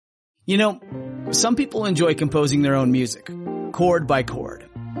You know, some people enjoy composing their own music, chord by chord,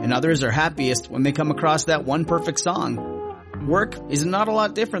 and others are happiest when they come across that one perfect song. Work is not a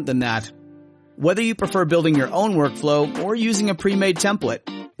lot different than that. Whether you prefer building your own workflow or using a pre-made template,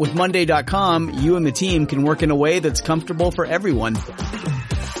 with Monday.com, you and the team can work in a way that's comfortable for everyone.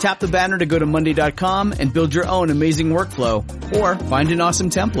 Tap the banner to go to Monday.com and build your own amazing workflow, or find an awesome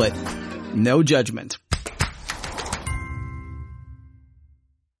template. No judgment.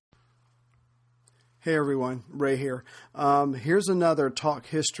 Hey everyone, Ray here. Here's another Talk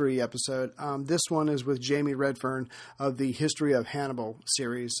History episode. This one is with Jamie Redfern of the History of Hannibal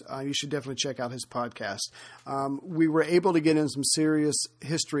series. You should definitely check out his podcast. We were able to get in some serious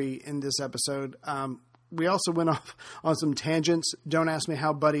history in this episode. We also went off on some tangents. Don't ask me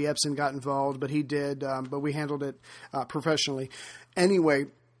how Buddy Epson got involved, but he did, but we handled it professionally. Anyway,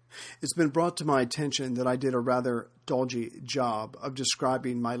 it's been brought to my attention that I did a rather dodgy job of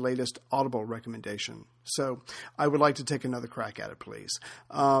describing my latest Audible recommendation. So I would like to take another crack at it, please.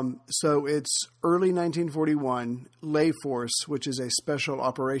 So it's early 1941, Lay Force, which is a special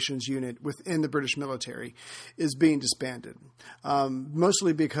operations unit within the British military, is being disbanded.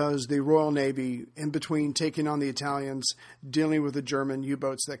 Mostly because the Royal Navy, in between taking on the Italians, dealing with the German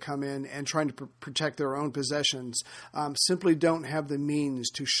U-boats that come in and trying to protect their own possessions, simply don't have the means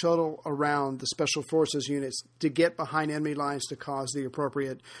to shuttle around the special forces units to get behind enemy lines to cause the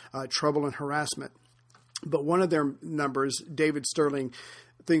appropriate trouble and harassment. But one of their numbers, David Sterling,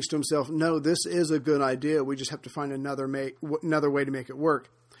 thinks to himself, no, this is a good idea. We just have to find another way to make it work.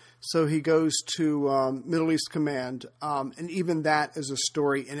 So he goes to Middle East Command, and even that is a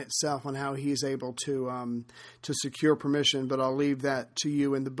story in itself on how he's able to secure permission. But I'll leave that to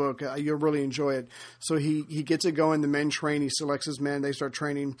you in the book. You'll really enjoy it. So he gets it going. The men train. He selects his men. They start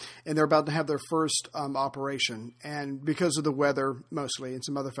training, and they're about to have their first operation. And because of the weather, mostly, and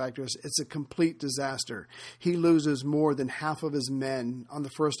some other factors, it's a complete disaster. He loses more than half of his men on the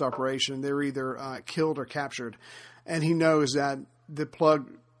first operation. They're either killed or captured, and he knows that the plug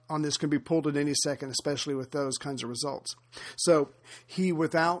on this can be pulled at any second, especially with those kinds of results. So he,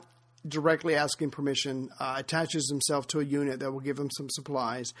 without directly asking permission, attaches himself to a unit that will give him some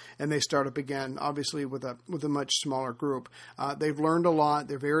supplies, and they start up again, obviously with a much smaller group. They've learned a lot.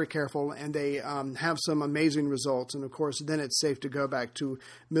 They're very careful, and they have some amazing results. And of course, then it's safe to go back to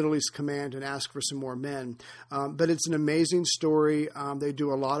Middle East Command and ask for some more men. But it's an amazing story. They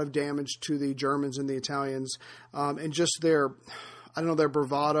do a lot of damage to the Germans and the Italians, and just their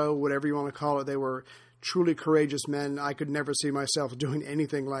bravado, whatever you want to call it. They were truly courageous men. I could never see myself doing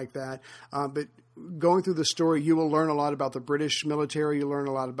anything like that. But going through the story, you will learn a lot about the British military. You learn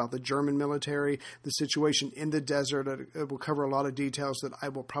a lot about the German military, the situation in the desert. It will cover a lot of details that I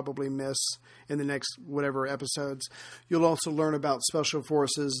will probably miss in the next whatever episodes. You'll also learn about special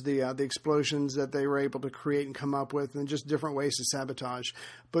forces, the explosions that they were able to create and come up with, and just different ways to sabotage.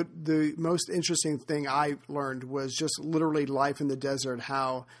 But the most interesting thing I learned was just literally life in the desert,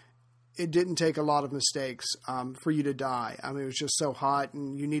 how it didn't take a lot of mistakes for you to die. I mean, it was just so hot,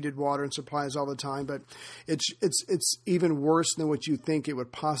 and you needed water and supplies all the time. But it's even worse than what you think it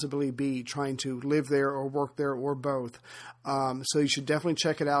would possibly be, trying to live there or work there or both. So you should definitely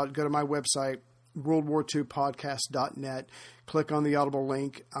check it out. Go to my website, worldwar2podcast.net. Click on the Audible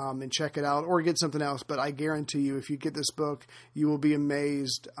link and check it out, or get something else. But I guarantee you, if you get this book, you will be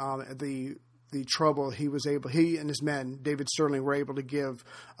amazed at the trouble he and his men, David Sterling, were able to give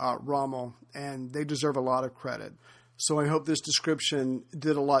Rommel, and they deserve a lot of credit. So I hope this description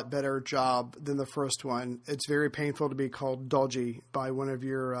did a lot better job than the first one. It's very painful to be called dodgy by one of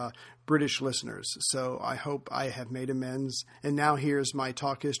your British listeners. So I hope I have made amends. And now here's my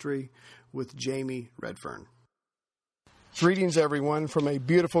talk history with Jamie Redfern. Greetings, everyone, from a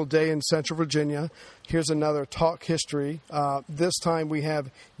beautiful day in Central Virginia. Here's another Talk History. This time we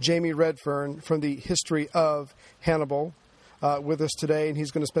have Jamie Redfern from the History of Hannibal with us today, and he's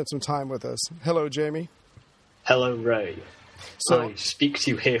going to spend some time with us. Hello, Jamie. Hello, Ray. So, I speak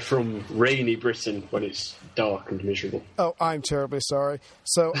to you here from rainy Britain when it's dark and miserable. Oh, I'm terribly sorry.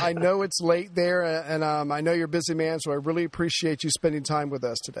 So I know it's late there, and I know you're a busy man, so I really appreciate you spending time with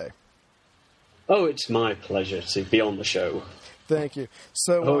us today. Oh, it's my pleasure to be on the show. Thank you.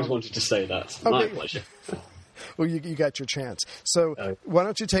 So I always wanted to say that. Okay. My pleasure. Well, you got your chance. So why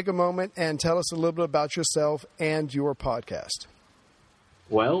don't you take a moment and tell us a little bit about yourself and your podcast?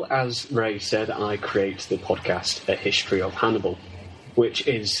 Well, as Ray said, I create the podcast A History of Hannibal, which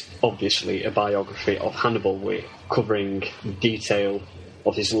is obviously a biography of Hannibal. We're covering detail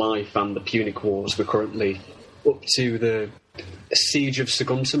of his life and the Punic Wars. We're currently up to the Siege of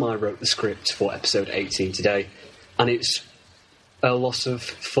Saguntum. I wrote the script for episode 18 today, and it's a lot of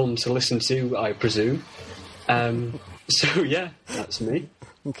fun to listen to, I presume. So yeah, that's me.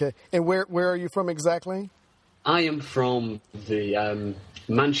 Okay. And where are you from exactly? I am from the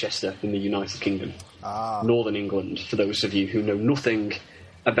Manchester in the United Kingdom, Northern England, for those of you who know nothing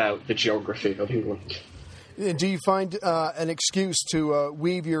about the geography of England. Do you find an excuse to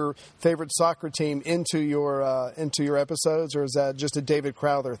weave your favorite soccer team into your episodes, or is that just a David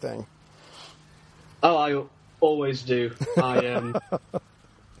Crowther thing? Oh, I always do. What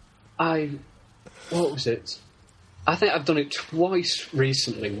was it? I think I've done it twice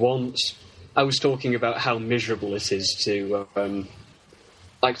recently. Once I was talking about how miserable it is to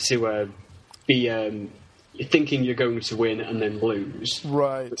be thinking you're going to win and then lose.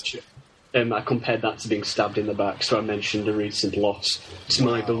 Right. Which, I compared that to being stabbed in the back, so I mentioned a recent loss to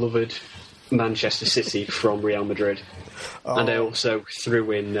my beloved Manchester City from Real Madrid. And I also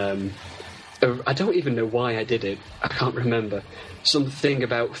threw in, I don't even know why I did it, I can't remember, something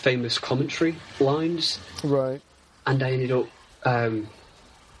about famous commentary lines. Right. And I ended up,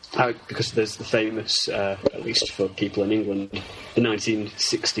 because there's the famous, at least for people in England, the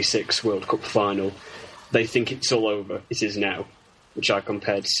 1966 World Cup final, they think it's all over, it is now. Which I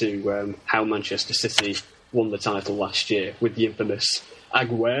compared to how Manchester City won the title last year with the infamous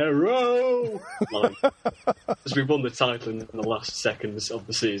Aguero line. As we won the title in the last seconds of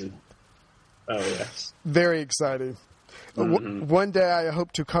the season. Oh, yes. Very exciting. Mm-hmm. One day I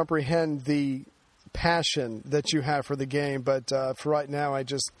hope to comprehend the passion that you have for the game, but for right now I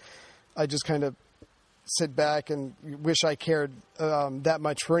just kind of sit back and wish I cared that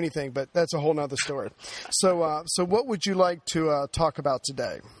much for anything, but that's a whole nother story. So what would you like to talk about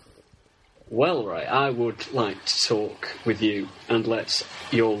today? Well, Ray, I would like to talk with you and let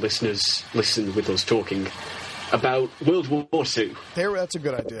your listeners listen with us talking about World War II. That's a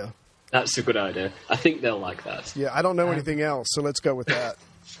good idea. That's a good idea. I think they'll like that. Yeah, I don't know anything else, so let's go with that.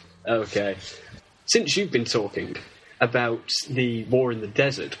 Okay. Since you've been talking about the war in the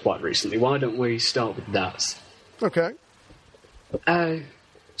desert quite recently, why don't we start with that? Okay.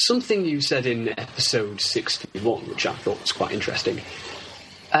 Something you said in episode 61, which I thought was quite interesting,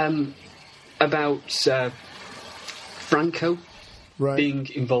 about Franco being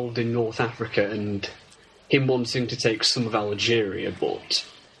involved in North Africa and him wanting to take some of Algeria, but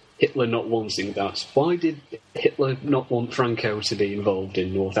Hitler not wanting that. Why did Hitler not want Franco to be involved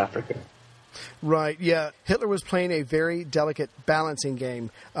in North Africa? Right, yeah. Hitler was playing a very delicate balancing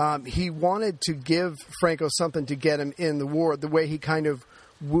game. He wanted to give Franco something to get him in the war, the way he kind of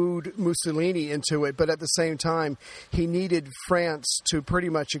wooed Mussolini into it, but at the same time, he needed France to pretty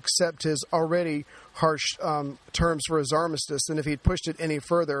much accept his already harsh terms for his armistice, and if he'd pushed it any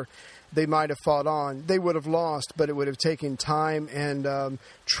further, they might have fought on. They would have lost, but it would have taken time and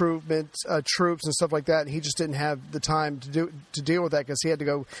troops and stuff like that. And he just didn't have the time to deal with that because he had to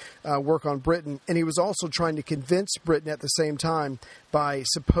go work on Britain. And he was also trying to convince Britain at the same time by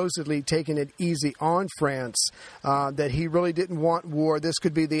supposedly taking it easy on France that he really didn't want war. This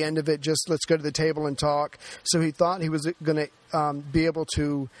could be the end of it. Just let's go to the table and talk. So he thought he was going to be able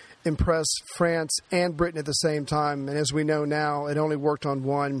to impress France and Britain at the same time. And as we know now, it only worked on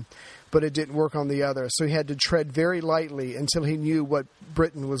one, but it didn't work on the other. So he had to tread very lightly until he knew what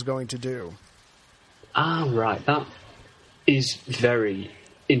Britain was going to do. Ah, right. That is very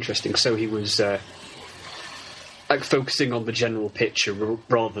interesting. So he was focusing on the general picture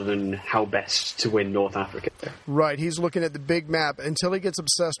rather than how best to win North Africa. Right. He's looking at the big map. Until he gets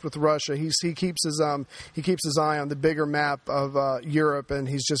obsessed with Russia, he keeps his eye on the bigger map of Europe, and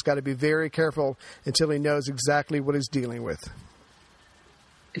he's just got to be very careful until he knows exactly what he's dealing with.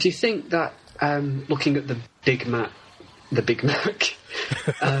 Do you think that looking at the Big Mac,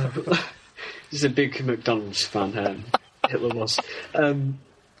 he's a big McDonald's fan, Hitler was.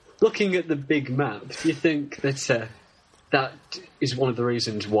 Looking at the big map, do you think that that is one of the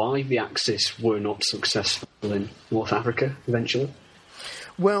reasons why the Axis were not successful in North Africa eventually?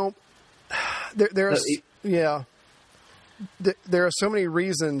 Well, there are so many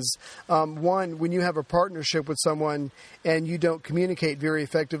reasons. One, when you have a partnership with someone and you don't communicate very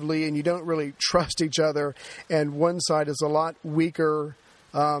effectively and you don't really trust each other, and one side is a lot weaker,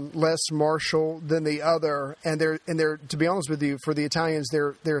 less martial than the other, and they're to be honest with you, for the Italians,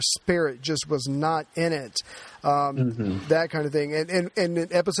 their spirit just was not in it. That kind of thing. And in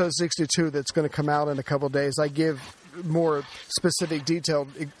episode 62, that's going to come out in a couple of days, I give more specific, detailed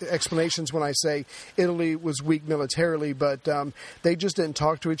explanations when I say Italy was weak militarily, but they just didn't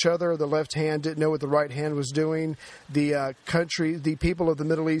talk to each other. The left hand didn't know what the right hand was doing. The people of the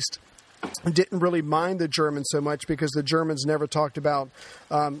Middle East didn't really mind the Germans so much because the Germans never talked about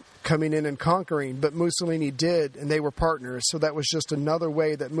coming in and conquering, but Mussolini did, and they were partners. So that was just another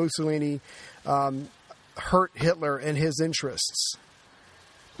way that Mussolini hurt Hitler and his interests.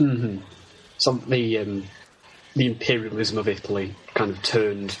 Mm-hmm. So the imperialism of Italy kind of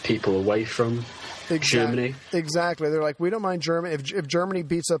turned people away from Germany. Exactly. They're like, we don't mind Germany. If Germany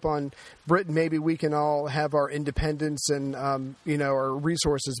beats up on Britain, maybe we can all have our independence and our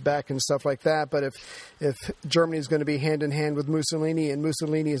resources back and stuff like that. But if Germany is going to be hand in hand with Mussolini, and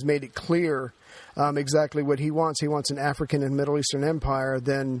Mussolini has made it clear exactly what he wants an African and Middle Eastern empire,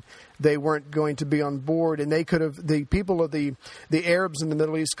 then they weren't going to be on board. And they could have, the people of the Arabs in the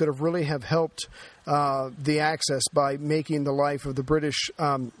Middle East could have really have helped the Axis by making the life of the British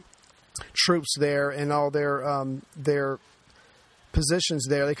troops there and all their positions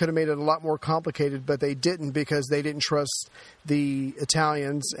there. They could have made it a lot more complicated, but they didn't, because they didn't trust the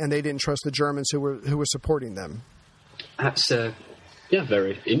Italians and they didn't trust the Germans who were supporting them. That's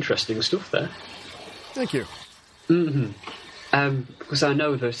very interesting stuff there. Thank you. Mm-hmm. Because I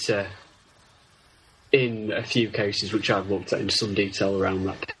know that in a few cases which I've looked at in some detail around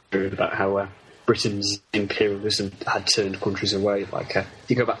that period about how Britain's imperialism had turned countries away. Like,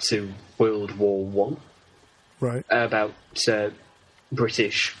 you go back to World War One, right? About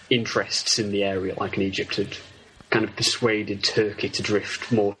British interests in the area, like in Egypt, had kind of persuaded Turkey to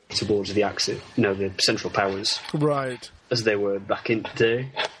drift more towards the Axis, the Central Powers, right, as they were back in the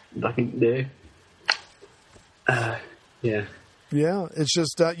day. Yeah, it's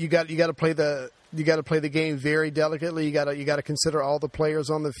just you got to play the game very delicately. You got to consider all the players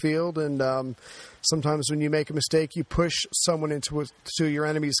on the field, and sometimes when you make a mistake, you push someone into your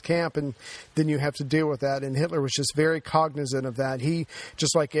enemy's camp, and then you have to deal with that. And Hitler was just very cognizant of that. He,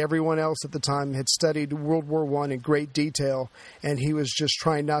 just like everyone else at the time, had studied World War I in great detail, and he was just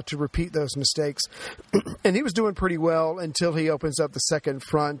trying not to repeat those mistakes. And he was doing pretty well until he opens up the second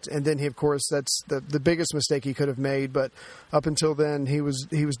front, and then of course, that's the biggest mistake he could have made. But up until then, he was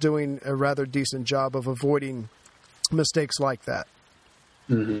doing a rather decent job of avoiding mistakes like that.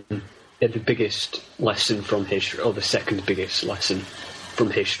 Mm-hmm. Yeah, the biggest lesson from history, or the second biggest lesson from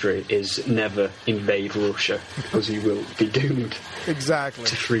history, is never invade Russia, because you will be doomed exactly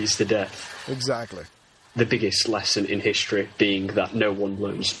to freeze to death. Exactly. The biggest lesson in history being that no one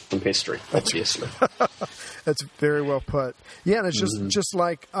learns from history, obviously. That's very well put. Yeah, and it's just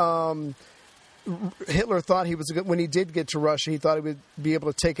like Hitler thought he was, when he did get to Russia, he thought he would be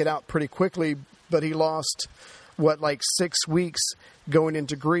able to take it out pretty quickly, but he lost 6 weeks going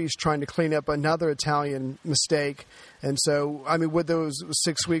into Greece trying to clean up another Italian mistake. And so, I mean, would those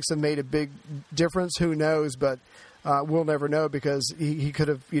 6 weeks have made a big difference? Who knows? But we'll never know, because he could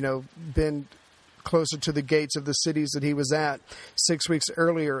have, been closer to the gates of the cities that he was at 6 weeks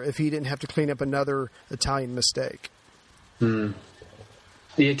earlier if he didn't have to clean up another Italian mistake. The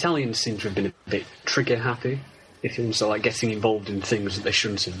Italians seem to have been a bit trigger happy, if you want to, like getting involved in things that they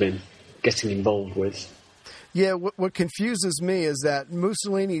shouldn't have been getting involved with. Yeah, what confuses me is that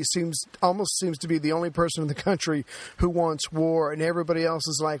Mussolini almost seems to be the only person in the country who wants war, and everybody else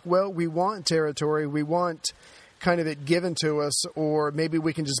is like, well, we want territory, we want kind of it given to us, or maybe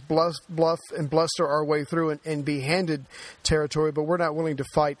we can just bluff and bluster our way through and be handed territory, but we're not willing to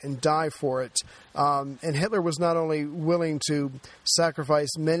fight and die for it. And Hitler was not only willing to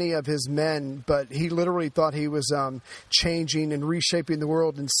sacrifice many of his men, but he literally thought he was changing and reshaping the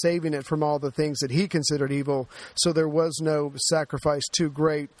world and saving it from all the things that he considered evil. So there was no sacrifice too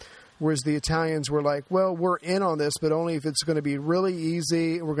great. Whereas the Italians were like, well, we're in on this, but only if it's going to be really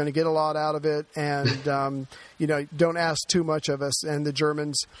easy. We're going to get a lot out of it. And, don't ask too much of us. And the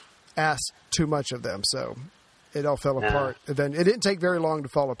Germans asked too much of them. So it all fell apart. And then it didn't take very long to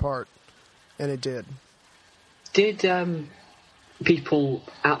fall apart. And it did. Did people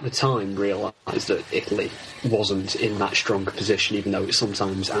at the time realise that Italy wasn't in that strong a position, even though it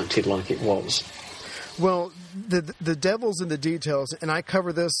sometimes acted like it was? Well, the devil's in the details, and I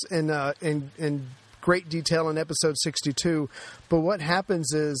cover this in great detail in episode 62. But what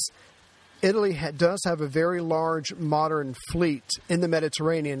happens is Italy does have a very large modern fleet in the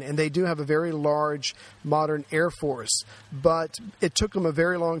Mediterranean, and they do have a very large modern air force. But it took them a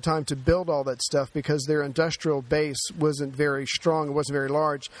very long time to build all that stuff because their industrial base wasn't very strong, it wasn't very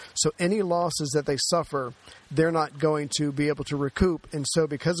large. So any losses that they suffer, they're not going to be able to recoup. And so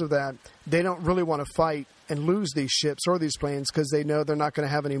because of that, they don't really want to fight and lose these ships or these planes because they know they're not going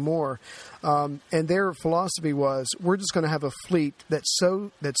to have any more. And their philosophy was, we're just going to have a fleet that's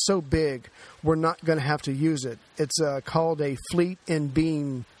so big, we're not going to have to use it. It's called a fleet in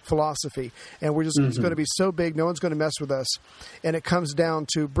being philosophy. And we're just it's going to be so big, no one's going to mess with us. And it comes down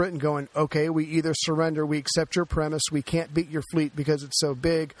to Britain going, okay, we either surrender, we accept your premise, we can't beat your fleet because it's so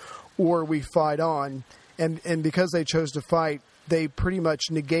big, or we fight on. And because they chose to fight, they pretty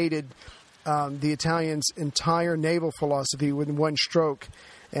much negated the Italians' entire naval philosophy with one stroke.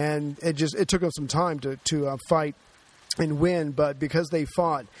 And it took them some time to fight and win. But because they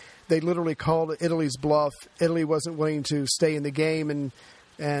fought, they literally called Italy's bluff. Italy wasn't willing to stay in the game,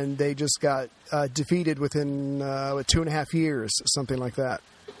 and they just got defeated within 2.5 years, something like that.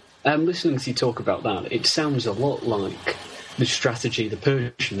 Listening to you talk about that, it sounds a lot like the strategy the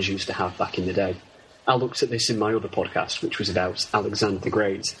Persians used to have back in the day. I looked at this in my other podcast, which was about Alexander the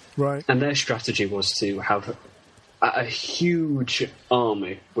Great. Right. And their strategy was to have a huge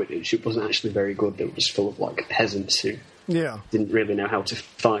army, which it wasn't actually very good. They were just full of, like, peasants who didn't really know how to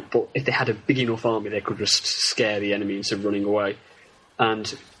fight. But if they had a big enough army, they could just scare the enemy into running away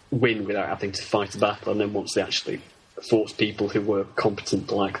and win without having to fight a battle. And then once they actually fought people who were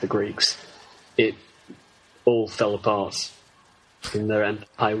competent, like the Greeks, it all fell apart and their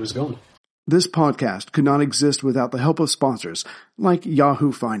empire was gone. This podcast could not exist without the help of sponsors like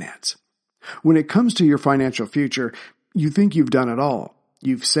Yahoo Finance. When it comes to your financial future, you think you've done it all.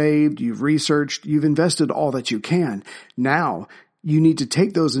 You've saved, you've researched, you've invested all that you can. Now, you need to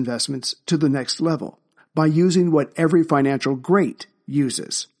take those investments to the next level by using what every financial great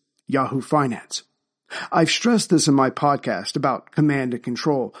uses, Yahoo Finance. I've stressed this in my podcast about command and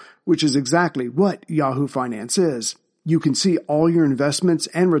control, which is exactly what Yahoo Finance is. You can see all your investments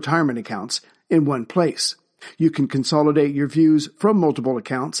and retirement accounts in one place. You can consolidate your views from multiple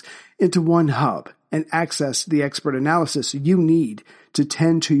accounts into one hub and access the expert analysis you need to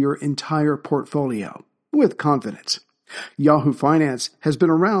tend to your entire portfolio with confidence. Yahoo Finance has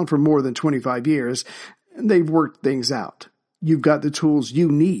been around for more than 25 years, and they've worked things out. You've got the tools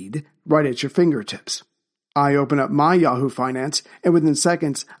you need right at your fingertips. I open up my Yahoo Finance, and within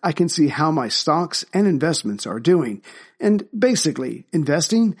seconds, I can see how my stocks and investments are doing. And basically,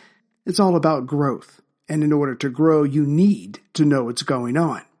 investing, it's all about growth. And in order to grow, you need to know what's going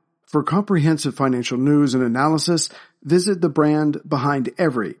on. For comprehensive financial news and analysis, visit the brand behind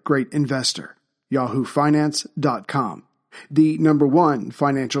every great investor, yahoofinance.com. The #1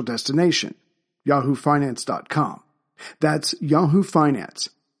 financial destination, yahoofinance.com. That's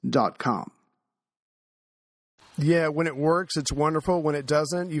yahoofinance.com. Yeah, when it works, it's wonderful. When it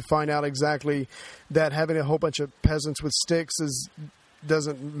doesn't, you find out exactly that having a whole bunch of peasants with sticks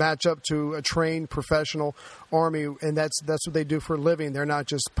doesn't match up to a trained professional army, and that's what they do for a living. They're not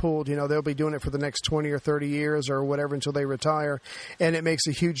just pulled, they'll be doing it for the next 20 or 30 years or whatever until they retire, and it makes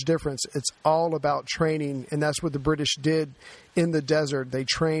a huge difference. It's all about training, and that's what the British did in the desert. They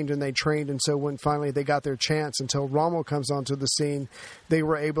trained, and so when finally they got their chance, until Rommel comes onto the scene, they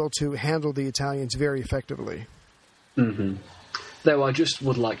were able to handle the Italians very effectively. Mm-hmm. Though I just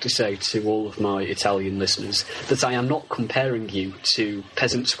would like to say to all of my Italian listeners that I am not comparing you to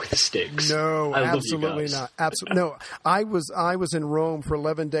peasants with sticks. No, absolutely not. Absolutely no. I was in Rome for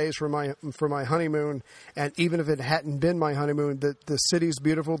 11 days for my honeymoon, and even if it hadn't been my honeymoon, the city's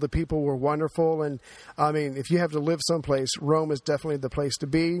beautiful, the people were wonderful, and I mean, if you have to live someplace, Rome is definitely the place to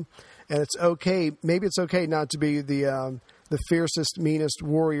be. And it's okay. Maybe it's okay not to be the fiercest, meanest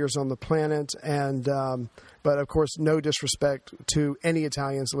warriors on the planet, and but of course, no disrespect to any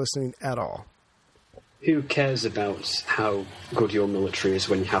Italians listening at all. Who cares about how good your military is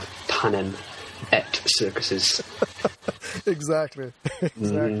when you have panem et circuses? Exactly.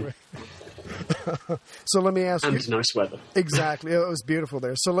 So let me ask you. And nice weather. Exactly. It was beautiful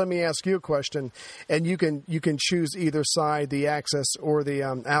there. So let me ask you a question, and you can choose either side, the Axis or the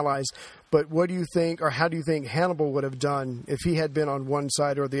Allies. But what do you think, or how do you think Hannibal would have done if he had been on one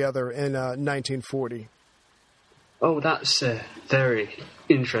side or the other in 1940? Oh, that's a very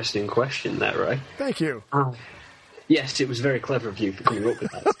interesting question there, Ray. Thank you. Yes, it was very clever of you for coming up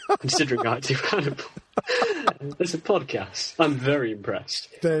with that, considering I do Hannibal. It's a podcast. I'm very impressed.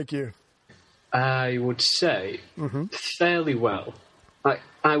 Thank you. I would say fairly well.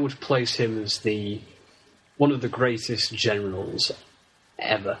 I would place him as one of the greatest generals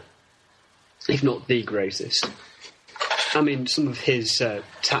ever, if not the greatest. I mean, some of his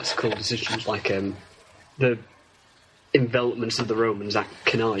tactical decisions, like the envelopment of the Romans at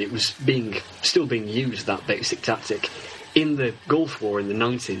Cannae, it was still being used, that basic tactic, in the Gulf War in the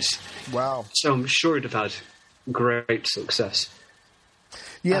 90s. Wow. So I'm sure it'd have had great success.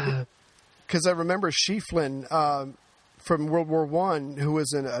 Yeah. because I remember Schieffelin from World War One, who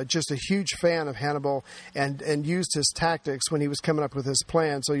was just a huge fan of Hannibal and used his tactics when he was coming up with his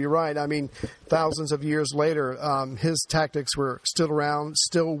plan. So you're right. I mean, thousands of years later, his tactics were still around,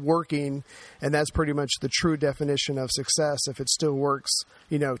 still working, and that's pretty much the true definition of success if it still works,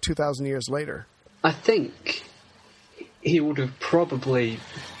 2,000 years later. I think he would have probably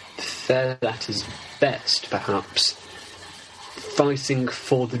fared at his best, perhaps, fighting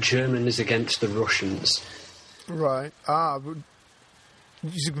for the Germans against the Russians. Right.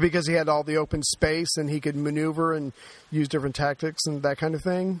 Because he had all the open space and he could maneuver and use different tactics and that kind of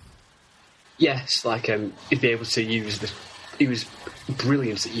thing? Yes, he'd be able to use he was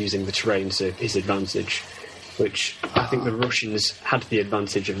brilliant at using the terrain to his advantage, which I think the Russians had the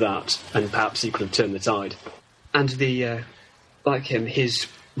advantage of that, and perhaps he could have turned the tide. And his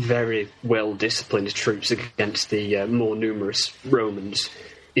very well-disciplined troops against the more numerous Romans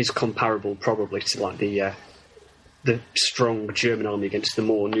is comparable probably to the strong German army against the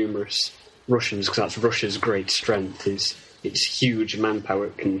more numerous Russians, because that's Russia's great strength, is its huge manpower.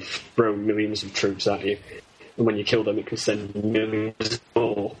 It can throw millions of troops at you, and when you kill them it can send millions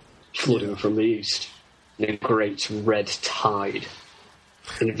more flooding from the east in a great red tide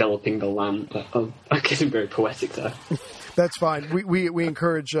enveloping the land. I'm getting very poetic there. That's fine. We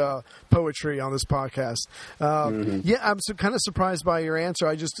encourage poetry on this podcast. Yeah, I'm kind of surprised by your answer.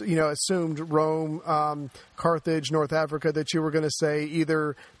 I just assumed Rome, Carthage, North Africa, that you were going to say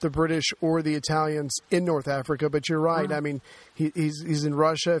either the British or the Italians in North Africa. But you're right. I mean, he's in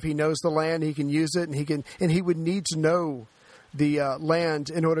Russia. If he knows the land, he can use it, and he would need to know the land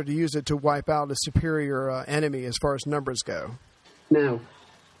in order to use it to wipe out a superior enemy as far as numbers go. Now,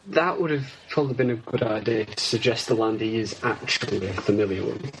 that would have probably been a good idea to suggest the land he is actually familiar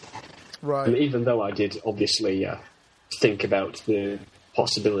with. Right. And even though I did obviously think about the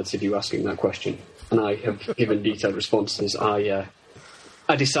possibility of you asking that question, and I have given detailed responses, I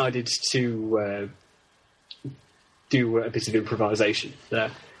decided to do a bit of improvisation there.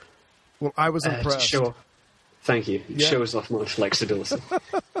 Well, I was impressed. Thank you. Yeah. Shows off my flexibility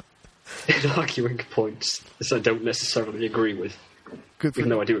in arguing points that I don't necessarily agree with. Good for even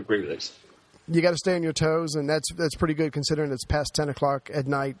you. though I do agree with it. You got to stay on your toes, and that's pretty good considering it's past 10 o'clock at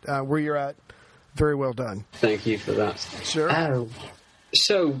night where you're at. Very well done. Thank you for that. Sure.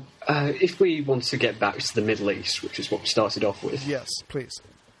 So, if we want to get back to the Middle East, which is what we started off with. Yes, please.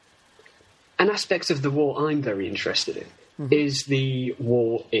 An aspect of the war I'm very interested in is the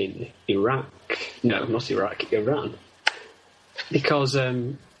war in Iraq. No, not Iraq, Iran. Because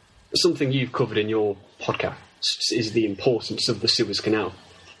something you've covered in your podcast is the importance of the Suez Canal.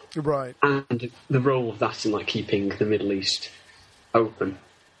 Right. And the role of that in keeping the Middle East open.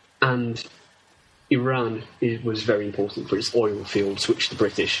 And Iran was very important for its oil fields, which the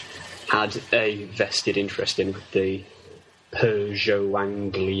British had a vested interest in with the Persian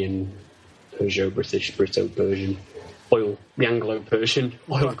oil, the Anglo-Persian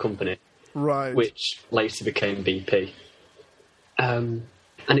oil company, right, which later became BP.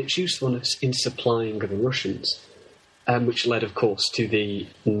 And its usefulness in supplying the Russians, which led, of course, to the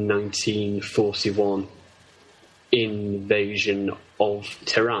 1941 invasion of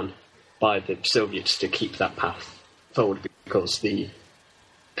Tehran by the Soviets to keep that path forward, because the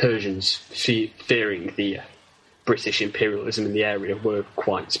Persians, fearing the British imperialism in the area, were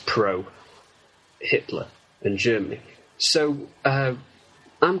quite pro-Hitler and Germany. So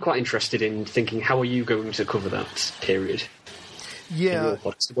I'm quite interested in thinking, how are you going to cover that period? Yeah.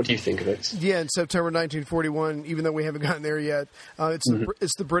 What do you think of it? Yeah, in September 1941, even though we haven't gotten there yet,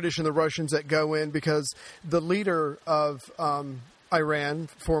 it's the British and the Russians that go in, because the leader of Iran,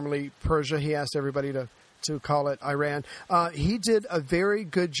 formerly Persia, he asked everybody to call it Iran. He did a very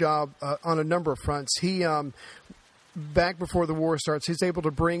good job on a number of fronts. He back before the war starts, he's able to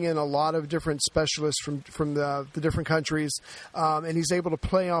bring in a lot of different specialists from the different countries, and he's able to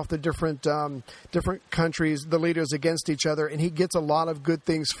play off the different countries, the leaders, against each other, and he gets a lot of good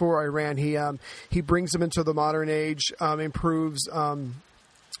things for Iran. He brings them into the modern age, improves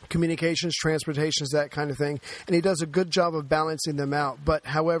communications, transportations, that kind of thing, and he does a good job of balancing them out. But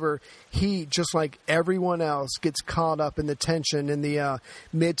however, he, just like everyone else, gets caught up in the tension in the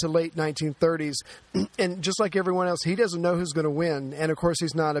mid to late 1930s, and just like everyone else, he doesn't know who's going to win. And of course,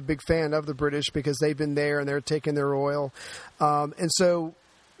 he's not a big fan of the British because they've been there and they're taking their oil, and so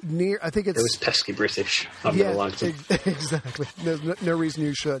I think it's... It was pesky British. I've never liked them. Exactly. No reason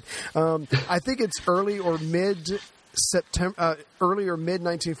you should. I think it's early or mid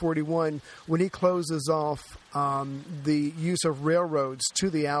 1941 when he closes off the use of railroads to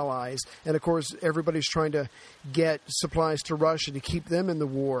the Allies, and of course everybody's trying to get supplies to Russia to keep them in the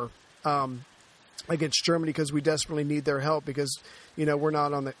war. against Germany, because we desperately need their help, because we're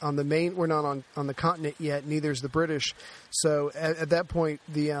not on the continent yet. Neither is the British. So at that point,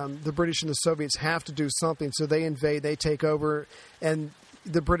 the British and the Soviets have to do something. So they invade, they take over, and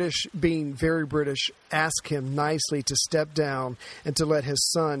the British, being very British, ask him nicely to step down and to let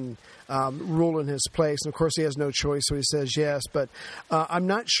his son rule in his place. And of course, he has no choice, so he says yes. But I'm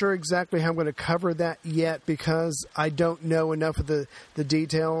not sure exactly how I'm going to cover that yet, because I don't know enough of the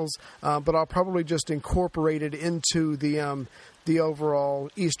details. But I'll probably just incorporate it into the overall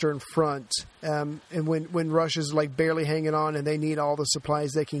Eastern Front, and when Russia's like barely hanging on and they need all the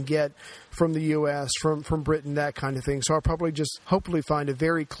supplies they can get from the U.S., from Britain, that kind of thing. So I'll probably just hopefully find a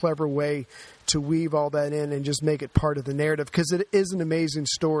very clever way to weave all that in and just make it part of the narrative, because it is an amazing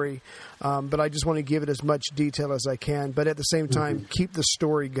story, but I just want to give it as much detail as I can, but at the same time, keep the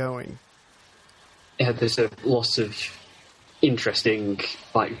story going. Yeah, there's a lot of interesting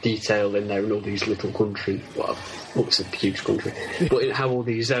detail in there in all these little countries. Well, it's a huge country, but how all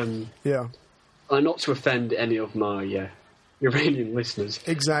these not to offend any of my Iranian listeners,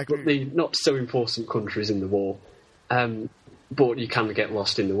 exactly, but the not so important countries in the war, but you can get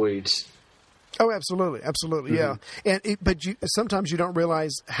lost in the weeds. Oh, absolutely, yeah. But sometimes you don't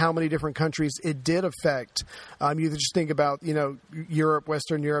realize how many different countries it did affect. You just think about Europe,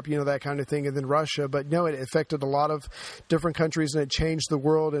 Western Europe, that kind of thing, and then Russia. But no, it affected a lot of different countries, and it changed the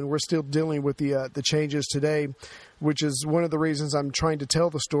world. And we're still dealing with the changes today, which is one of the reasons I'm trying to tell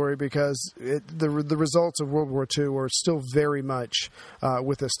the story, because the results of World War II are still very much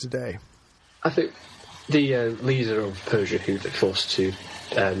with us today. I think the leader of Persia, who they forced to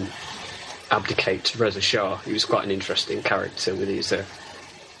abdicate, Reza Shah, he was quite an interesting character with his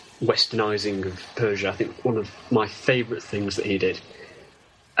westernising of Persia. I think one of my favourite things that he did,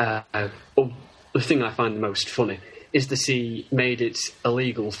 the thing I find the most funny, is that he made it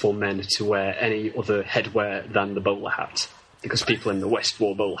illegal for men to wear any other headwear than the bowler hat, because people in the West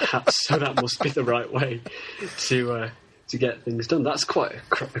wore bowler hats, so that must be the right way to get things done. That's quite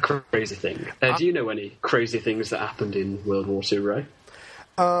a crazy thing. Do you know any crazy things that happened in World War II, Ray?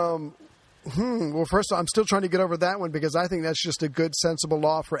 Well, first of all, I'm still trying to get over that one, because I think that's just a good, sensible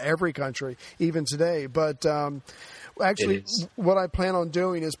law for every country, even today. But actually, what I plan on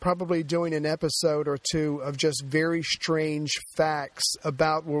doing is probably doing an episode or two of just very strange facts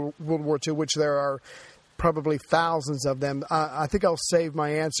about World War II, which there are probably thousands of them. I think I'll save my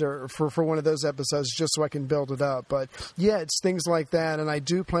answer for one of those episodes just so I can build it up. But yeah, it's things like that. And I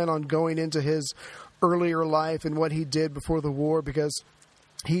do plan on going into his earlier life and what he did before the war, because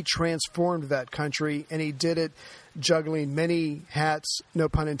he transformed that country, and he did it juggling many hats, no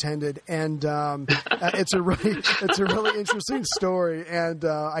pun intended. And it's a really interesting story, and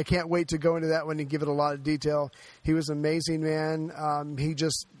I can't wait to go into that one and give it a lot of detail. He was an amazing man. He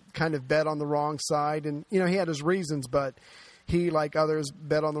just kind of bet on the wrong side, and he had his reasons, but he, like others,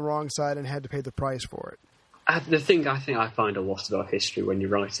 bet on the wrong side and had to pay the price for it. The thing I think I find a lot about history when you're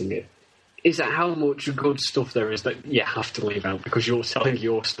writing it is that how much good stuff there is that you have to leave out because you're telling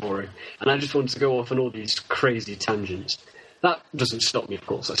your story. And I just want to go off on all these crazy tangents. That doesn't stop me, of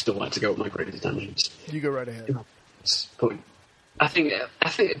course. I still like to go on my crazy tangents. You go right ahead. But I think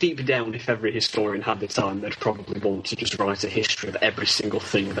deep down, if every historian had the time, they'd probably want to just write a history of every single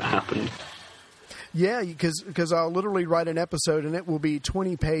thing that happened. Yeah, because I'll literally write an episode and it will be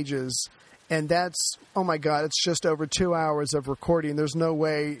 20 pages. And that's, oh my God, it's just over 2 hours of recording. There's no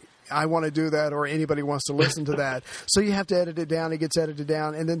way I want to do that or anybody wants to listen to that. So you have to edit it down. It gets edited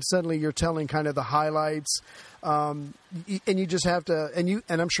down. And then suddenly you're telling kind of the highlights. And you just have to,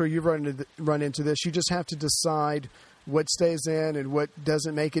 and I'm sure you've run into this, you just have to decide what stays in and what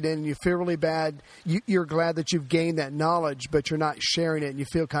doesn't make it in. And you feel really bad. You're glad that you've gained that knowledge, but you're not sharing it and you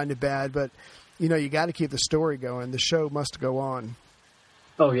feel kind of bad. But, you got to keep the story going. The show must go on.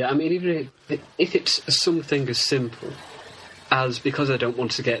 Oh, yeah. I mean, even if it's something as simple as, because I don't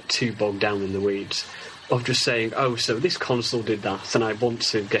want to get too bogged down in the weeds, of just saying, oh, so this consul did that, and I want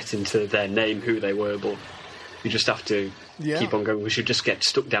to get into their name, who they were, but you just have to keep on going. We should just get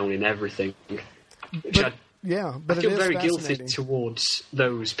stuck down in everything. But I feel very guilty towards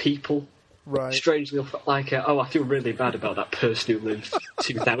those people. Right. Strangely, I feel really bad about that person who lived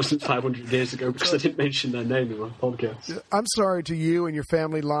 2,500 years ago because I didn't mention their name in my podcast. I'm sorry to you and your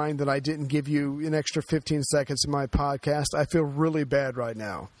family line that I didn't give you an extra 15 seconds in my podcast. I feel really bad right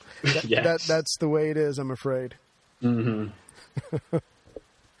now. That's the way it is, I'm afraid. Mm-hmm.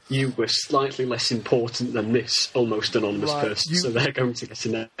 You were slightly less important than this almost anonymous person, so they're going to get a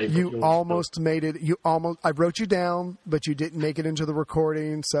name. You almost made it. I wrote you down, but you didn't make it into the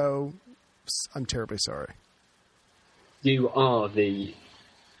recording, so I'm terribly sorry. You are the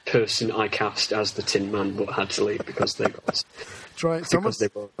person I cast as the Tin Man but had to leave because they got because they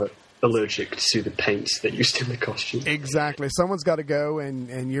were allergic to the paints they used in the costume. Exactly. Someone's got to go,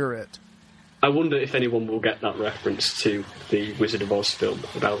 and you're it. I wonder if anyone will get that reference to the Wizard of Oz film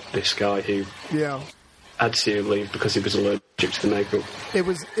about this guy who had to leave because he was allergic to the makeup. It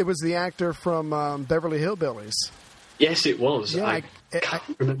was the actor from Beverly Hillbillies. Yes, it was. Yeah, I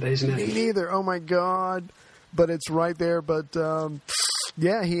can't remember his name. Me neither. Oh my God! But it's right there. But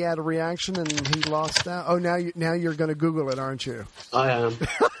yeah, he had a reaction and he lost out. Oh, now you're going to Google it, aren't you? I am.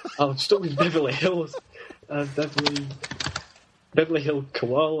 I'm stuck with Beverly Hills. Beverly Hill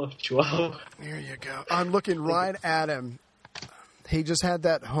Koala Chihuahua. There you go. I'm looking right at him. He just had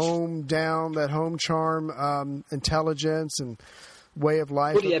that home charm, intelligence, and way of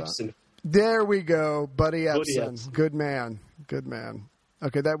life. Buddy Ebsen. There we go, Buddy Ebsen. Ebsen. Good man. Good man.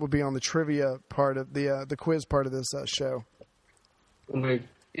 Okay, that will be on the trivia part of the quiz part of this show. Well,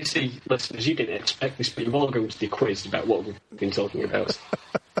 you see, listeners, you didn't expect this, but you're all going to be quizzed about what we've been talking about.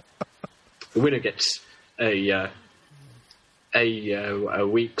 The winner gets a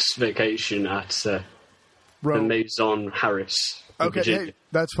week's vacation at the Maison Harris. Okay, hey,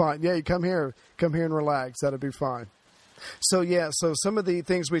 that's fine. Yeah, you come here and relax. That'll be fine. So some of the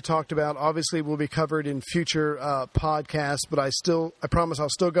things we talked about obviously will be covered in future podcasts, but I promise I'll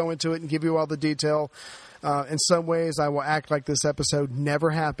still go into it and give you all the detail. In some ways, I will act like this episode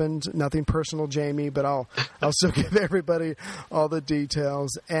never happened. Nothing personal, Jamie, but I'll still give everybody all the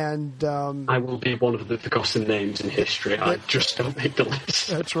details. And I will be one of the forgotten names in history. I just don't make the list.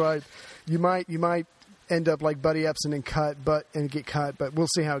 That's right. You might end up like Buddy Ebsen and get cut, but we'll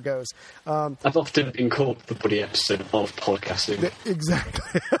see how it goes. I've often been called the Buddy Ebsen of podcasting.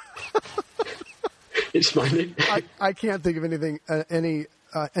 Exactly. It's my name. I can't think of anything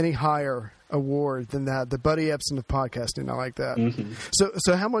any higher award than that. The Buddy Ebsen of podcasting. I like that. Mm-hmm.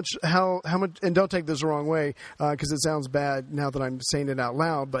 So how much? And don't take this the wrong way because it sounds bad now that I'm saying it out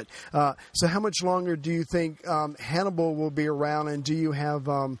loud. But so how much longer do you think Hannibal will be around? And do you have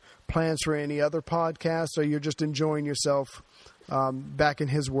plans for any other podcasts, or you're just enjoying yourself back in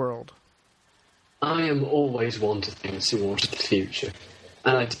his world? I am always wanting things towards the future,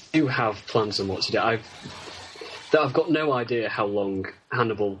 and I do have plans on what to do. I've got no idea how long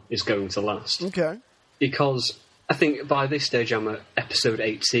Hannibal is going to last. Okay. Because I think by this stage I'm at episode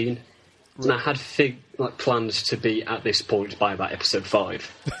 18, and I had plans to be at this point by about episode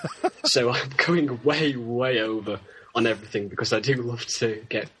 5. So I'm going way, way over on everything because I do love to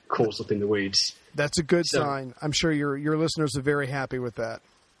get caught up in the weeds. That's a good sign. I'm sure your listeners are very happy with that.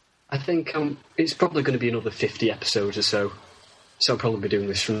 I think it's probably going to be another 50 episodes or so. So I'll probably be doing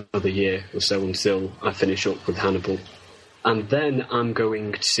this for another year or so until I finish up with Hannibal. And then I'm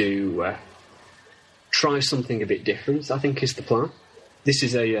going to try something a bit different, I think is the plan. This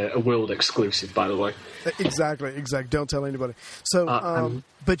is a world exclusive, by the way. Exactly. Don't tell anybody. So,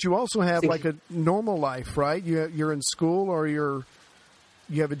 but you also have like a normal life, right? You're in school or you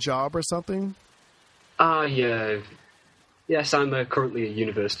have a job or something? Yeah. Yes, I'm currently a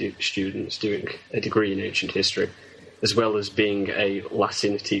university student doing a degree in ancient history, as well as being a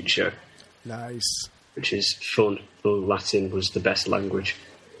Latin teacher. Nice. Which is fun. Latin was the best language.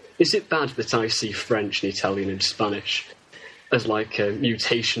 Is it bad that I see French and Italian and Spanish as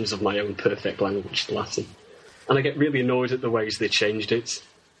mutations of my own perfect language, Latin? And I get really annoyed at the ways they changed it.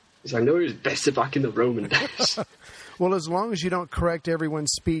 Because I know it was better back in the Roman days. Well, as long as you don't correct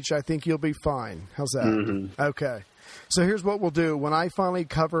everyone's speech, I think you'll be fine. How's that? Mm-hmm. Okay. So here's what we'll do. When I finally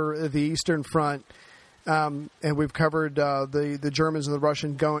cover the Eastern Front, and we've covered the Germans and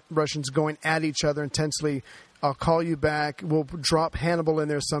the Russians going at each other intensely, I'll call you back. We'll drop Hannibal in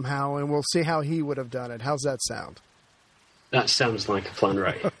there somehow, and we'll see how he would have done it. How's that sound? That sounds like a plan,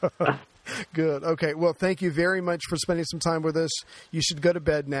 Ray. Good. Okay. Well, thank you very much for spending some time with us. You should go to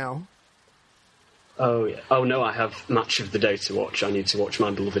bed now. Oh, yeah. Oh, no, I have Match of the Day to watch. I need to watch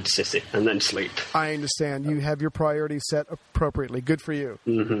My Beloved City and then sleep. I understand. You have your priorities set appropriately. Good for you.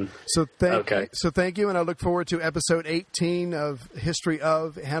 Mm-hmm. So thank you, and I look forward to episode 18 of History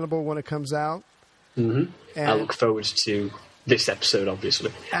of Hannibal when it comes out. Mm-hmm. And I look forward to this episode,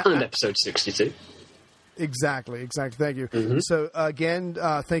 obviously, and episode 62. Exactly. Thank you. Mm-hmm. So, again,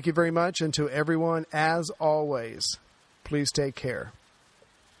 thank you very much, and to everyone, as always, please take care.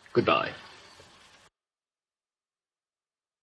 Goodbye.